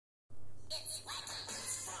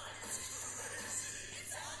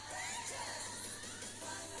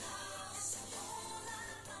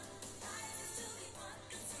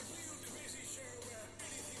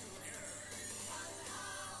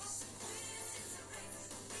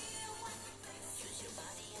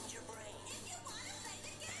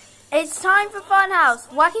It's time for Funhouse,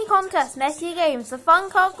 wacky contests, messy games, the Fun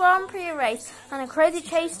Car Grand Prix race, and a crazy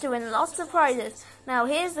chase to win lots of prizes. Now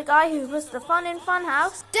here's the guy who puts the fun in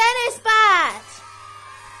Funhouse, Dennis Bat!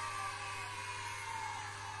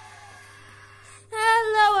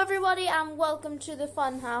 Hello everybody and welcome to the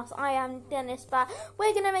Funhouse. I am Dennis Bat.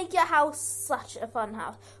 We're going to make your house such a fun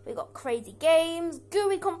house. We've got crazy games,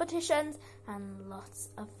 gooey competitions, and lots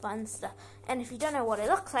of fun stuff. And if you don't know what it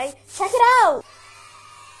looks like, check it out!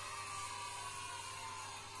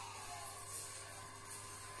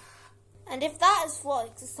 And if that is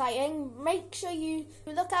what's exciting, make sure you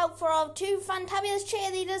look out for our two fantabulous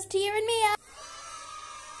cheerleaders, Tia and Mia.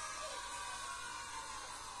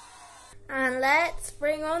 And let's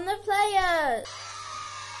bring on the players.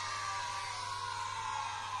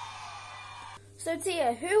 So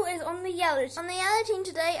Tia, who is on the yellow team? On the yellow team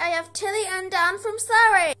today, I have Tilly and Dan from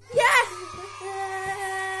Surrey. Yes!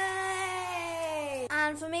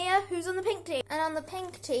 And for Mia, who's on the pink team? And on the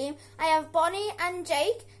pink team, I have Bonnie and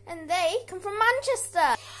Jake, and they come from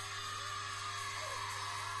Manchester.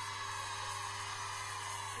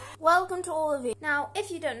 Welcome to all of you. Now, if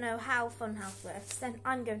you don't know how Funhouse works, then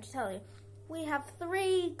I'm going to tell you. We have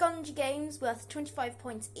 3 Gunja games worth 25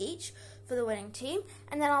 points each for the winning team.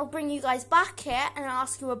 And then I'll bring you guys back here and I'll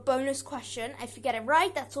ask you a bonus question. If you get it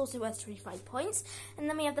right, that's also worth 25 points. And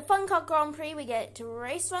then we have the Fun Car Grand Prix. We get to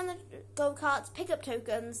race around the go-karts, pick up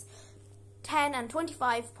tokens, 10 and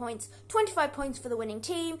 25 points. 25 points for the winning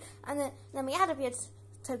team. And then we add up your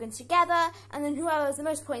tokens together, and then whoever has the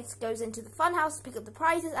most points goes into the fun house to pick up the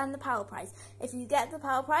prizes and the power prize. If you get the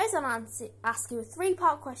power prize, I'll ask you a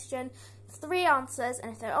 3-part question, 3 answers,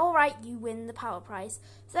 and if they're all right, you win the power prize.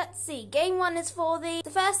 So let's see. Game 1 is for the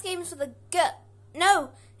first game is for the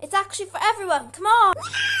No, it's actually for everyone. Come on!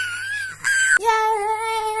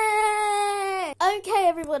 Yay! Okay,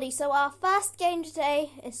 everybody. So our first game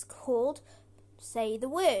today is called Say the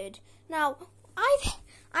Word. Now,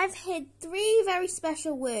 I've hid 3 very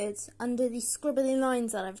special words under these scribbly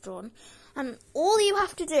lines that I've drawn, and all you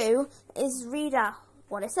have to do is read out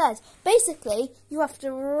what it says. Basically, you have to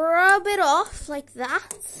rub it off like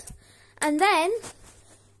that, and then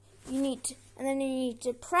you need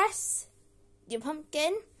to press your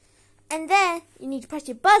pumpkin, and then you need to press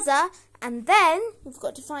your buzzer, and then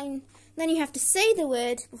then you have to say the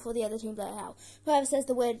word before the other team blurt it out. Whoever says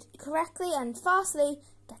the word correctly and fastly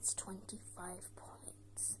gets 25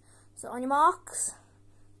 points. So on your marks,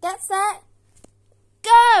 get set,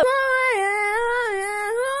 go!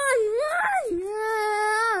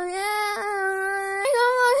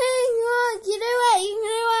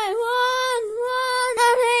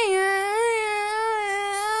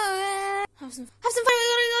 Have some fun.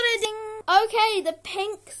 Okay, the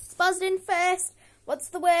pink's buzzed in first. What's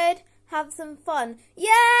the word? Have some fun.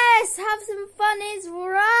 Yes, have some fun is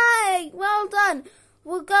right. Well done.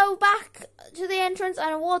 We'll go back to the entrance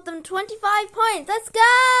and award them 25 points. Let's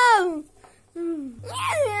go! Yeah.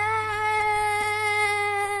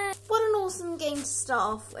 What an awesome game to start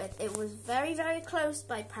off with. It was very, very close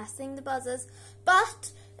by pressing the buzzers,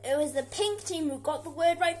 but it was the pink team who got the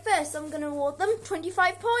word right first, so I'm going to award them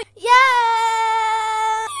 25 points. Yeah!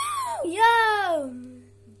 Yo!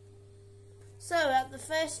 So, at the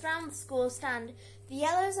first round, the scores stand. The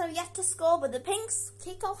yellows have yet to score, but the pinks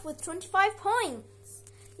kick off with 25 points.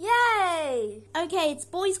 Yay! Okay, it's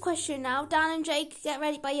boys' question now. Dan and Jake, get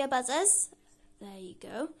ready by your buzzers. There you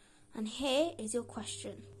go. And here is your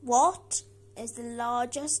question. What is the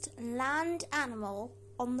largest land animal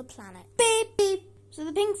on the planet? Beep, beep. So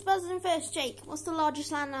the pink's buzzing first. Jake, what's the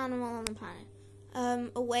largest land animal on the planet?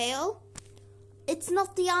 A whale? It's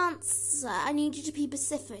not the answer. I need you to be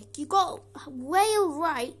specific. You got whale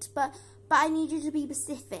right, but I need you to be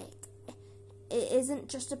specific. It isn't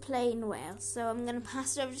just a plain whale. So I'm going to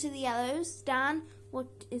pass it over to the yellows. Dan,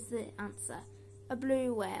 what is the answer? A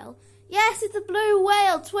blue whale. Yes, it's a blue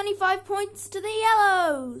whale. 25 points to the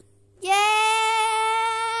yellows.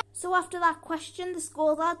 Yeah! So after that question, the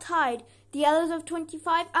scores are tied. The yellows have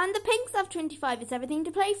 25 and the pinks have 25. It's everything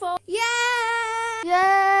to play for. Yeah!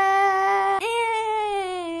 Yeah!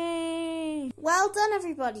 Yay! Well done,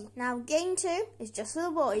 everybody. Now, game 2 is just for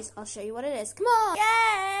the boys. I'll show you what it is. Come on! Yeah!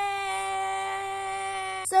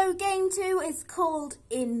 So game 2 is called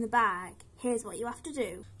In the Bag. Here's what you have to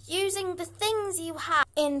do. Using the things you have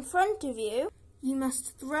in front of you, you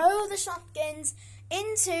must throw the shotguns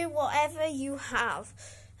into whatever you have.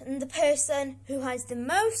 And the person who has the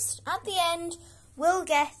most at the end will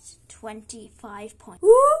get 25 points.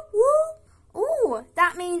 Woo, woo. Ooh,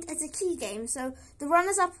 that means it's a key game. So the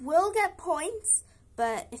runners-up will get points,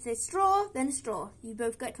 But if it's straw, then it's straw. You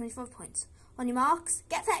both get 25 points. On your marks,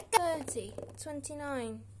 get set, go! 30,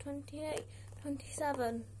 29, 28,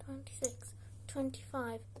 27, 26,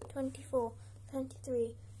 25, 24,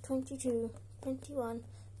 23, 22, 21,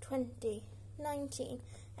 20, 19,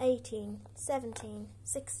 18, 17,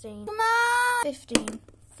 16, come on! 15,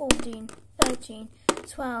 14, 13,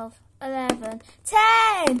 12, 11,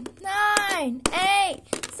 10, 9, 8,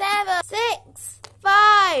 7, 6,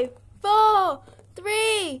 5, 4,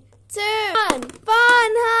 3, 2, 1.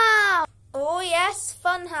 Fun house! Oh yes,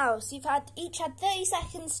 fun house. You've each had 30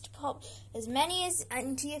 seconds to pop as many as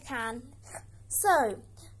into you can. So,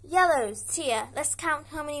 yellows, Tia, let's count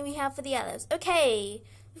how many we have for the yellows. Okay,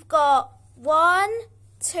 we've got 1,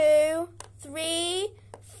 2, 3,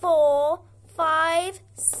 4, 5,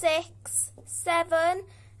 6, 7,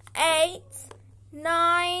 8,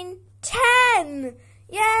 9, 10.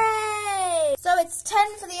 Yay! So it's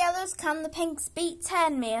 10 for the yellows. Can the pinks beat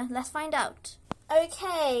 10, Mia? Let's find out.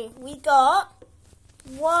 Okay, we got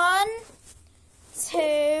 1,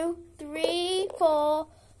 2, 3, 4,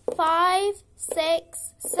 5,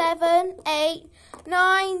 6, 7, 8,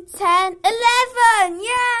 9, 10, 11!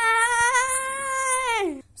 Yay!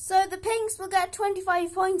 So the pinks will get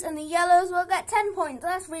 25 points and the yellows will get 10 points.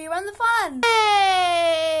 Let's rerun the fun.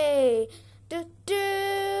 Yay! Do,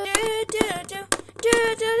 do, do, do, do,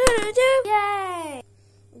 do, do, do. Yay!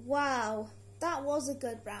 Wow, that was a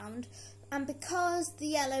good round. And because the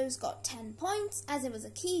yellows got 10 points, as it was a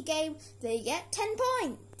key game, they get 10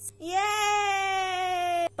 points.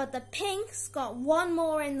 Yay! But the pinks got one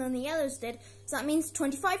more in than the yellows did, so that means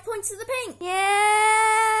 25 points to the pink. Yay!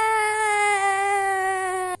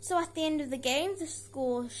 So at the end of the game, the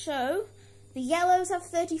scores show the yellows have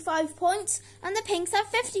 35 points and the pinks have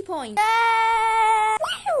 50 points. Yay!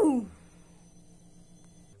 Woo!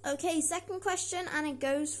 Okay, second question, and it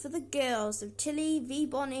goes for the girls. So Tilly v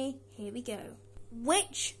Bonnie, here we go.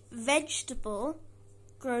 Which vegetable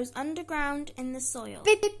grows underground in the soil?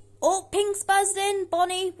 Beep, beep. Oh, pink's buzzed in.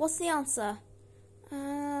 Bonnie, what's the answer?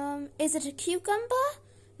 Is it a cucumber?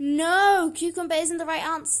 No, cucumber isn't the right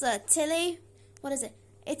answer. Tilly, what is it?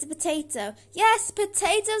 It's a potato. Yes,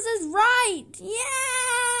 potatoes is right.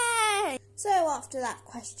 Yay! So after that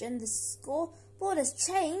question, the scoreboard has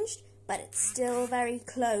changed, but it's still very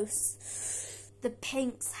close. The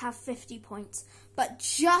pinks have 50 points, but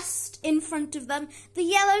just in front of them, the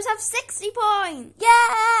yellows have 60 points.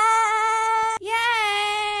 Yay!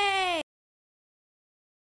 Yay!